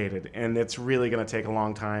complicated and it's really going to take a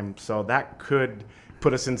long time. So that could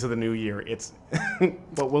put us into the new year.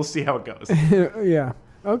 But we'll see how it goes. Yeah.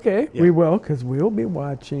 Okay, Yeah. we will, because we'll be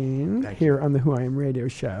watching here on the Who.IAm radio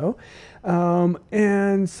show.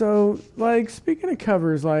 And so, like, speaking of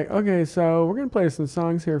covers, like, okay, so we're going to play some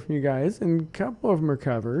songs here from you guys, and a couple of them are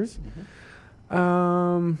covers.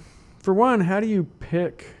 Mm-hmm. For one, how do you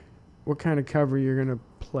pick what kind of cover you're going to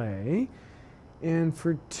play? And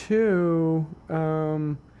for two,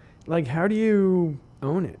 like, how do you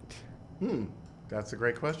own it? That's a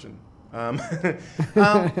great question. I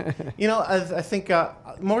think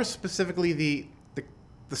more specifically the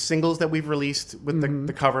singles that we've released with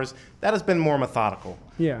the covers, that has been more methodical.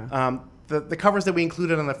 Yeah. The covers that we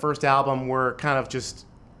included on the first album were kind of just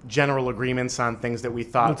general agreements on things that we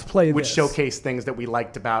thought would showcase things that we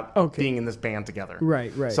liked about being in this band together.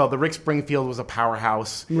 Right. So the Rick Springfield was a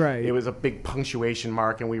powerhouse. Right. It was a big punctuation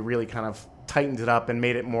mark, and we really kind of tightened it up and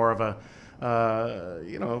made it more of a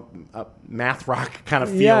math rock kind of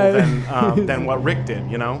feel than what Rick did,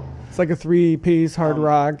 you know? It's like a 3-piece hard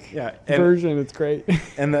rock version. It's great.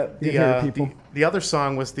 And the other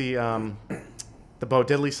song was the Bo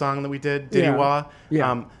Diddley song that we did, Diddy Wah.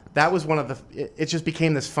 Yeah. That was one of it just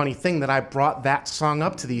became this funny thing that I brought that song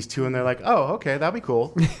up to these two, and they're like, oh, okay, that'd be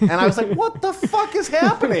cool. And I was like, what the fuck is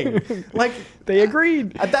happening? Like, they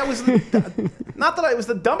agreed. That was not that it was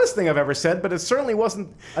the dumbest thing I've ever said, but it certainly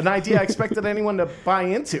wasn't an idea I expected anyone to buy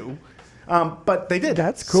into. But they did.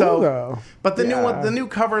 That's cool, though. But the new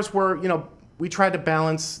covers were, we tried to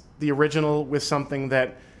balance the original with something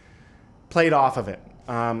that played off of it.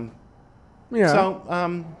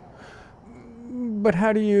 But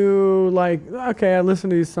how do you, like, okay, I listen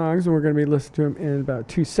to these songs, and we're going to be listening to them in about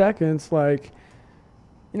 2 seconds. Like,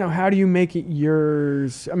 how do you make it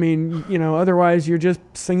yours? I mean, otherwise you're just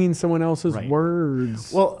singing someone else's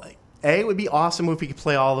words. Well, it would be awesome if we could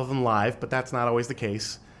play all of them live, but that's not always the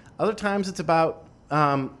case. Other times it's about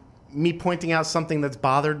me pointing out something that's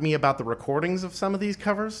bothered me about the recordings of some of these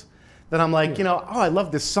covers. That I'm like, I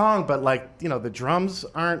love this song, but like, the drums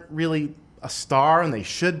aren't really a star, and they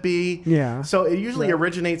should be. Yeah. So it usually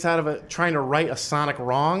originates out of trying to right a sonic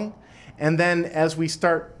wrong, and then as we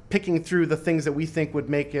start picking through the things that we think would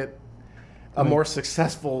make it a more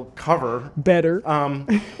successful cover, better.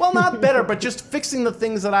 Well, not better, but just fixing the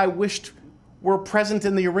things that I wished were present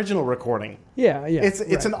in the original recording. Yeah.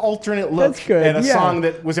 It's an alternate look at a song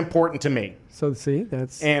that was important to me. So see,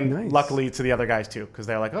 that's and luckily to the other guys too, because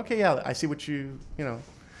they're like, okay, yeah, I see what you know.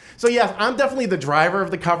 So yeah, I'm definitely the driver of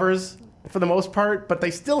the covers for the most part, but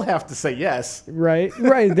they still have to say yes. Right.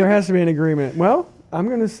 There has to be an agreement. Well, I'm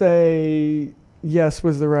going to say yes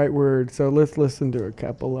was the right word, so let's listen to a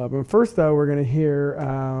couple of them. First, though, we're going to hear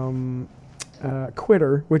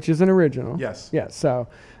Quitter, which is an original. Yes. Yeah, so,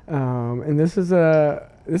 and this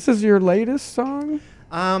is your latest song?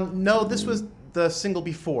 No, this was the single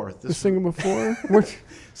before. The single before? Which?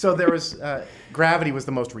 So there was Gravity was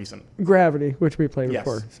the most recent. Gravity, which we played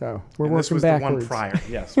before. So we're and working this was backwards. The one prior.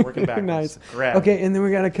 Yes, working backwards. Nice. Gravity. Okay, and then we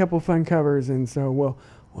got a couple fun covers, and so we'll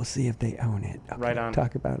see if they own it. Okay, right on.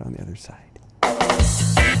 Talk about it on the other side.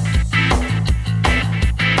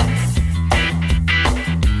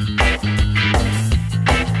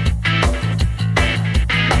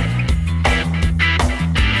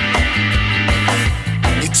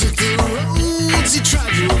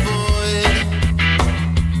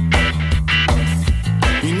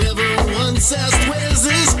 Asked where's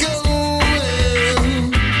this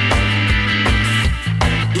going?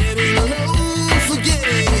 Getting low for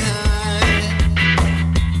getting high.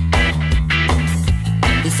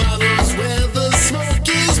 He follows where the smoke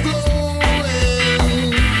is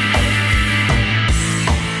blowing.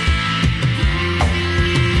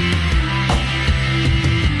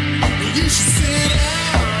 You should sit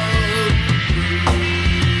out,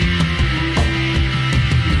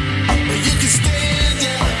 or you can stand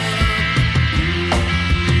out.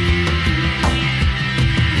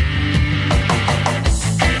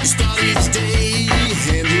 Start each day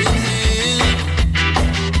hand in hand.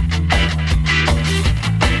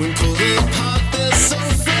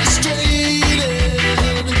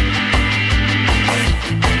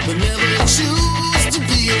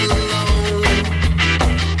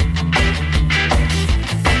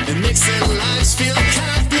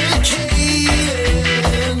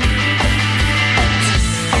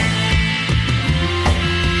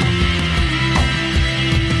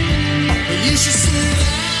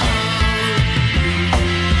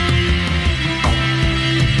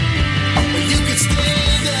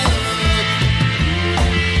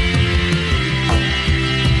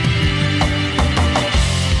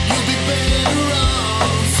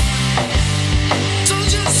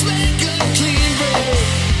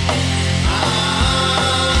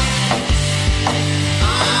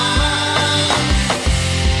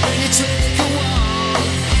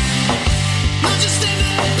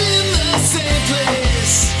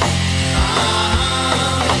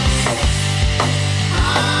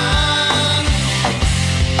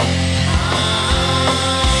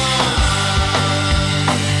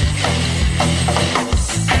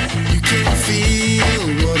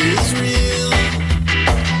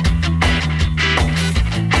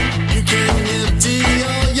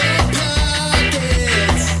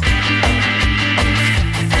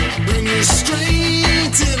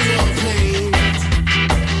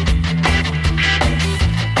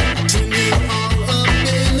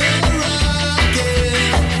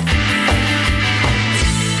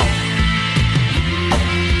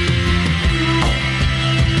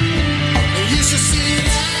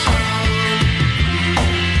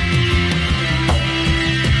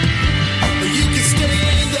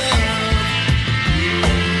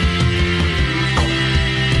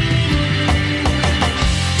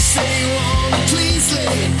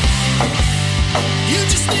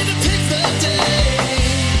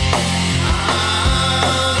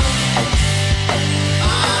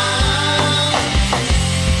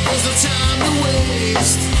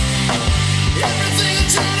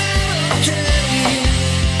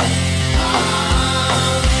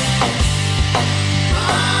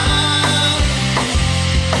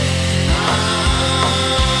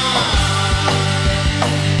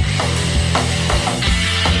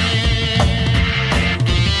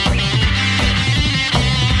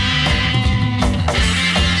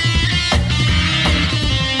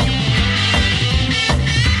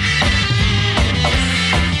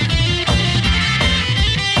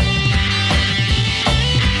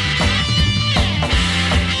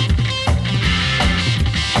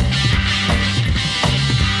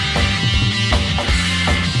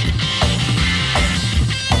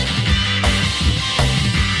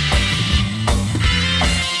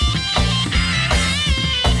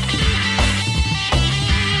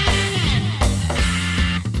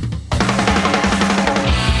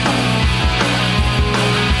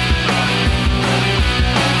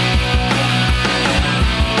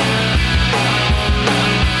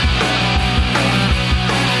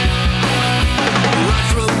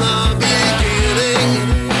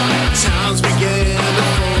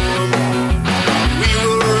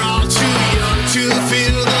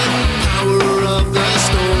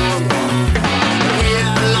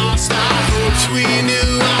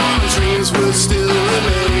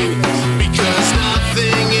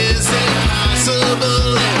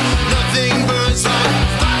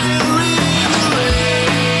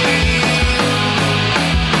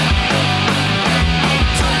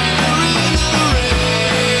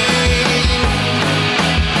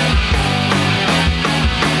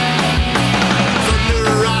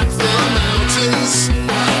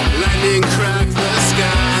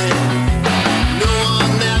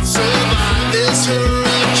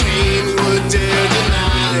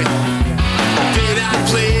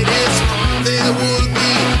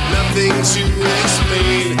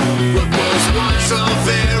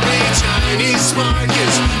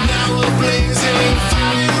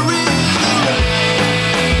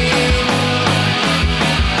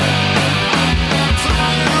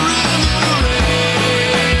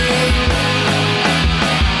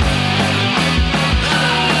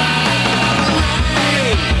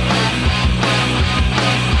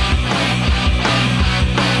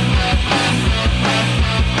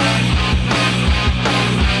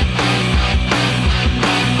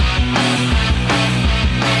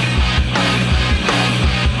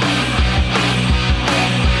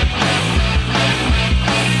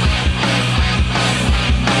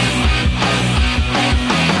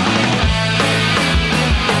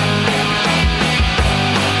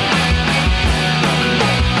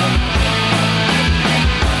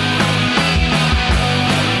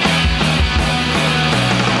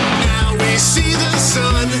 see the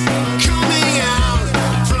sun coming out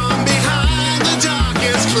from behind the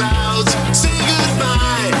darkest clouds. Say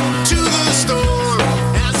goodbye to the storm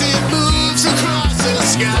as it moves across the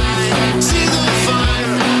sky. See the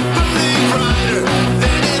fire burning brighter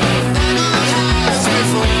than it ever has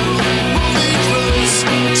before. Moving close,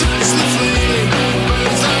 touch the flame,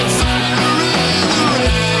 burns like fire in the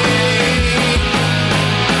rain.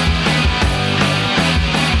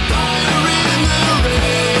 Fire in the rain.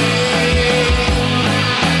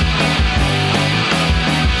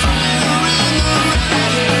 Fire in the rain.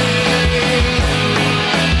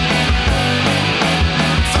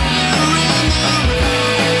 Fire in the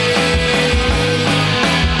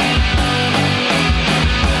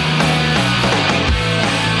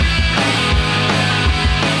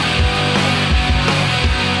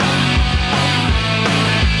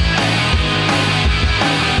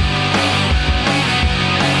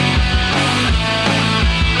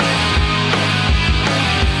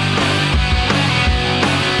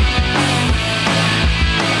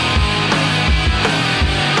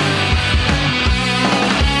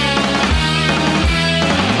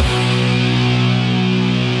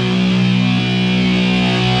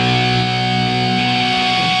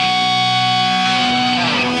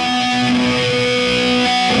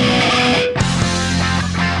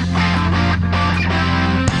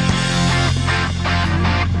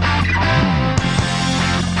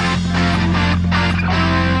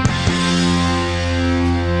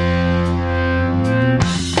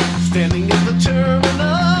standing at the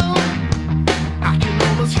terminal, I can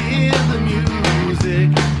almost hear the music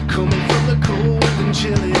coming from the cold and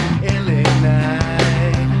chilly LA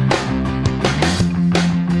night.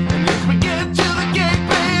 And as we get to the gate,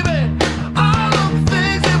 baby, all of the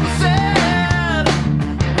things that were said,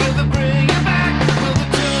 will they bring you back? Will they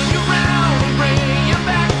turn you around and bring you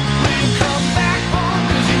back? Will you come back home?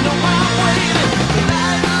 'Cause you know I'm waiting. The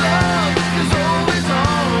light of love is always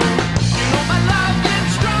on. You know my love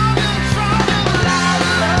gets stronger and stronger. The light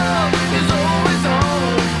of love is always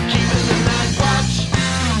on. Keeping the night watch.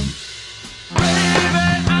 Baby,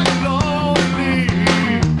 I'm lonely.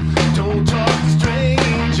 Don't talk to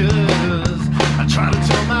strangers. I try to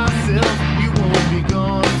tell myself you won't be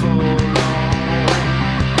gone for long.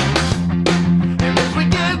 And as we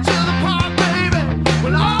get to the part, baby,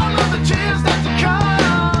 when all of the tears start to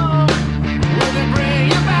come, will they bring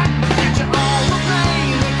you back? Get you on the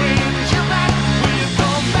plane that brings you back. Will you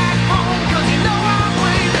come back home? 'Cause you know I'm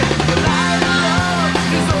waiting. The light of love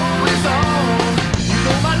is always on. You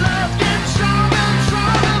know my love gets stronger and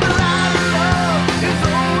stronger. The light of love is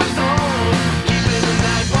always on. Keeping the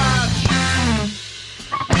night watch.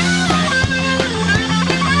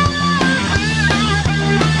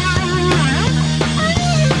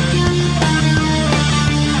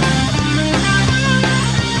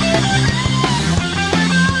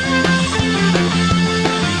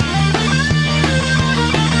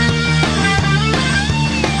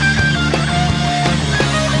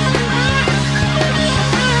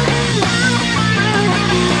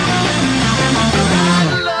 The light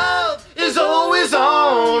of love is always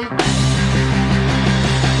on.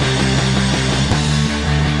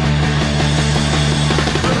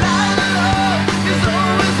 The light of love is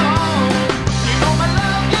always on. You know my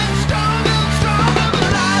love gets stronger and stronger. The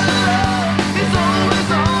light of love is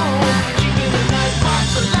always on. Keeping the night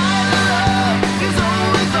watch. The light of love is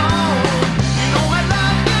always on. You know my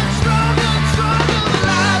love gets stronger and stronger. The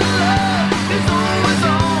light of love is always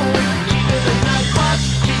on. Keeping the night watch.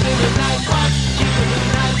 Keeping the night watch. Keeping the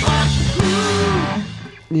night watch.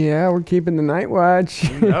 Yeah, we're keeping the night watch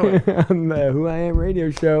know it. on the Who.IAm radio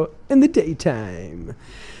show in the daytime.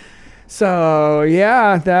 So,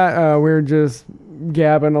 yeah, that we're just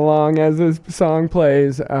gabbing along as this song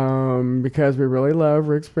plays because we really love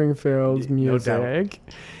Rick Springfield's No doubt. music.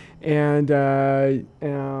 And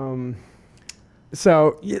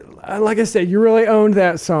so, like I said, you really owned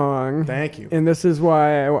that song. Thank you. And this is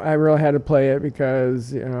why I really had to play it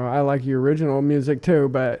because, I like your original music too,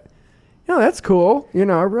 but that's cool.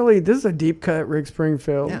 This is a deep cut Rick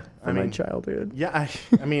Springfield Yeah, from my childhood. Yeah,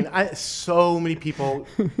 I mean, so many people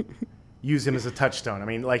use him as a touchstone. I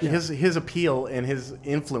mean, like his appeal and his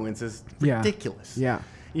influence is ridiculous. Yeah.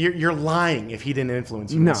 You're lying if he didn't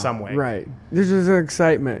influence you in some way. Right. There's just an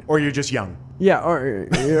excitement. Or you're just young. Yeah, or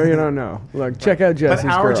you don't know. Look, check out Jesse's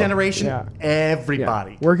But our Girl. generation, Yeah.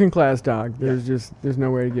 everybody. Working class dog. There's no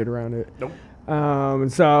way to get around it. Nope.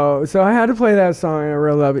 So I had to play that song, and I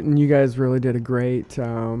really love it. And you guys really did a great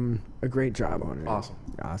job on it.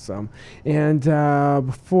 Awesome. And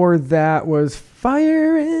before that was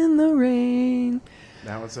Fire in the Rain.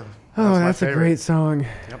 That was that's a great song.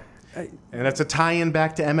 Yep. And it's a tie-in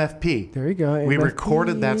back to MFP. There you go. We MFP.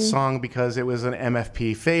 recorded that song because it was an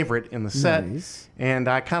MFP favorite in the set. Nice. And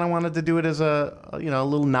I kind of wanted to do it as a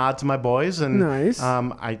little nod to my boys. And Nice.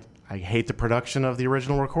 I hate the production of the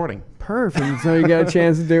original recording. Perfect. So you got a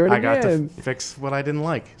chance to do it I again. got to fix what I didn't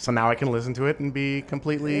like. So now I can listen to it and be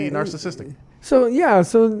completely narcissistic. So yeah,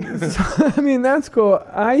 so I mean that's cool.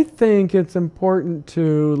 I think it's important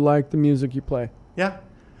to like the music you play. Yeah.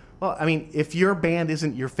 Well, I mean, if your band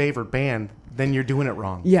isn't your favorite band, then you're doing it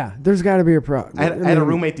wrong. Yeah, there's got to be a problem. I had a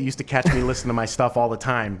roommate that used to catch me listening to my stuff all the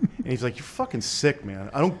time, and he's like, "You're fucking sick,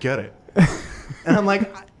 man. I don't get it." And I'm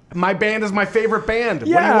like, "My band is my favorite band. What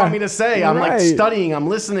do you want me to say? I'm like studying. I'm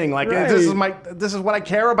listening. Like this is what I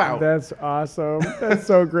care about." That's awesome. That's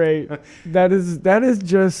so great. That's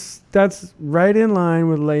right in line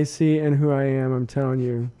with Lacey and Who I Am. I'm telling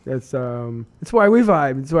you, that's why we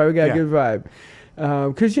vibe. That's why we got a good vibe.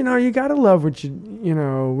 Because you gotta love what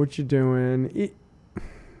what you're doing.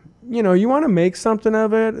 You want to make something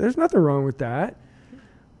of it. There's nothing wrong with that.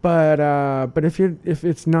 But if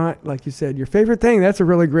it's not, like you said, your favorite thing, that's a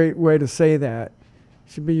really great way to say that.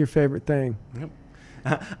 It should be your favorite thing.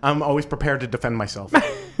 Yep. I'm always prepared to defend myself.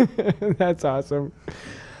 That's awesome.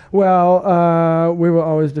 Well, we will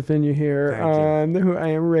always defend you here Thank on the Who I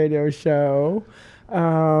Am radio show.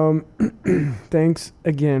 Thanks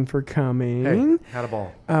again for coming. Hey, had a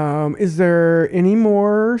ball. Is there any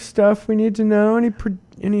more stuff we need to know?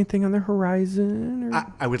 Anything on the horizon? Or?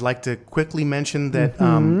 I would like to quickly mention that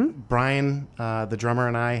Brian, the drummer,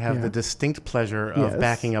 and I have the distinct pleasure of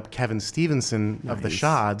backing up Kevin Stevenson of the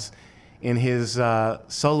Shods in his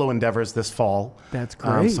solo endeavors this fall. That's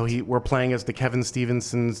great. So we're playing as the Kevin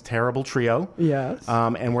Stevenson's Terrible Trio. Yes.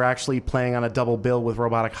 And we're actually playing on a double bill with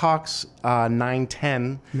Robotic Hawks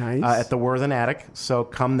 9/10 at the Worthen Attic. So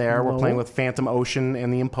come there. We're playing with Phantom Ocean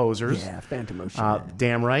and the Imposers. Yeah, Phantom Ocean.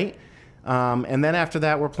 Damn right. And then after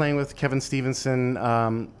that, we're playing with Kevin Stevenson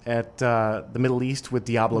at the Middle East with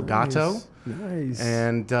Diablo Gatto. Nice.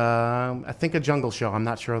 And I think a jungle show. I'm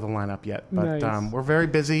not sure of the lineup yet. But we're very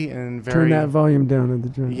busy and very... Turn that volume down in the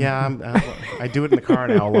jungle. Yeah, I do it in the car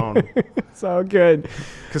now alone. It's all good.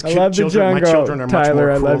 Because I love the jungle. My children are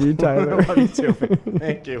Tyler, much more cool. I love you, Tyler. I love you too.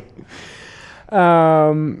 Thank you.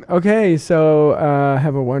 Okay, so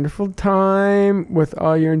have a wonderful time with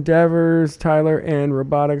all your endeavors, Tyler and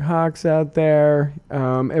Robotic Hawks out there.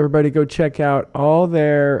 Everybody go check out all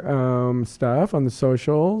their stuff on the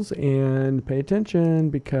socials and pay attention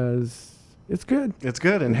because it's good. It's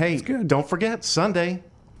good. And hey, don't forget, Sunday,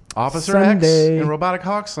 Officer Sunday. X and Robotic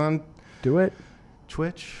Hawks on Twitch.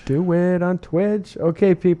 Do it on Twitch.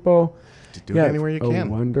 Okay, people. Do it anywhere you can. A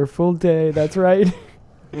wonderful day. That's right.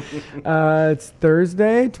 It's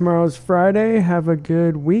Thursday. Tomorrow's Friday. Have a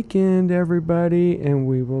good weekend, everybody, and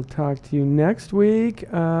we will talk to you next week.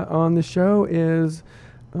 On the show is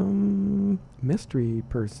mystery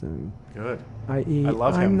person. Good. I.e., I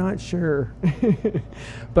love him. I'm not sure.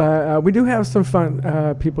 But we do have some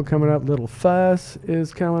fun people coming up. Little Fuss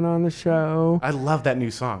is coming on the show. I love that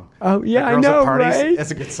new song. Oh, yeah, I Girls know, at Parties. right?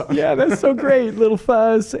 That's a good song. Yeah, that's so great. Little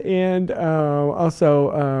Fuss. And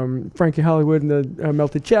also Frankie Hollywood and the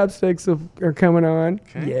Melted Chapsticks are coming on.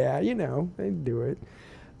 Okay. Yeah, they do it.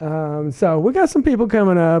 So we got some people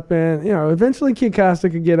coming up. And, eventually Key Costa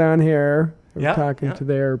could get on here. We're talking to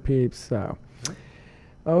their peeps. So,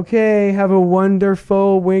 okay, have a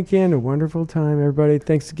wonderful weekend, a wonderful time, everybody.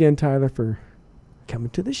 Thanks again, Tyler, for coming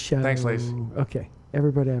to the show. Thanks, Lace. Okay,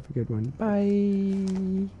 everybody have a good one.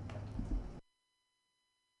 Bye.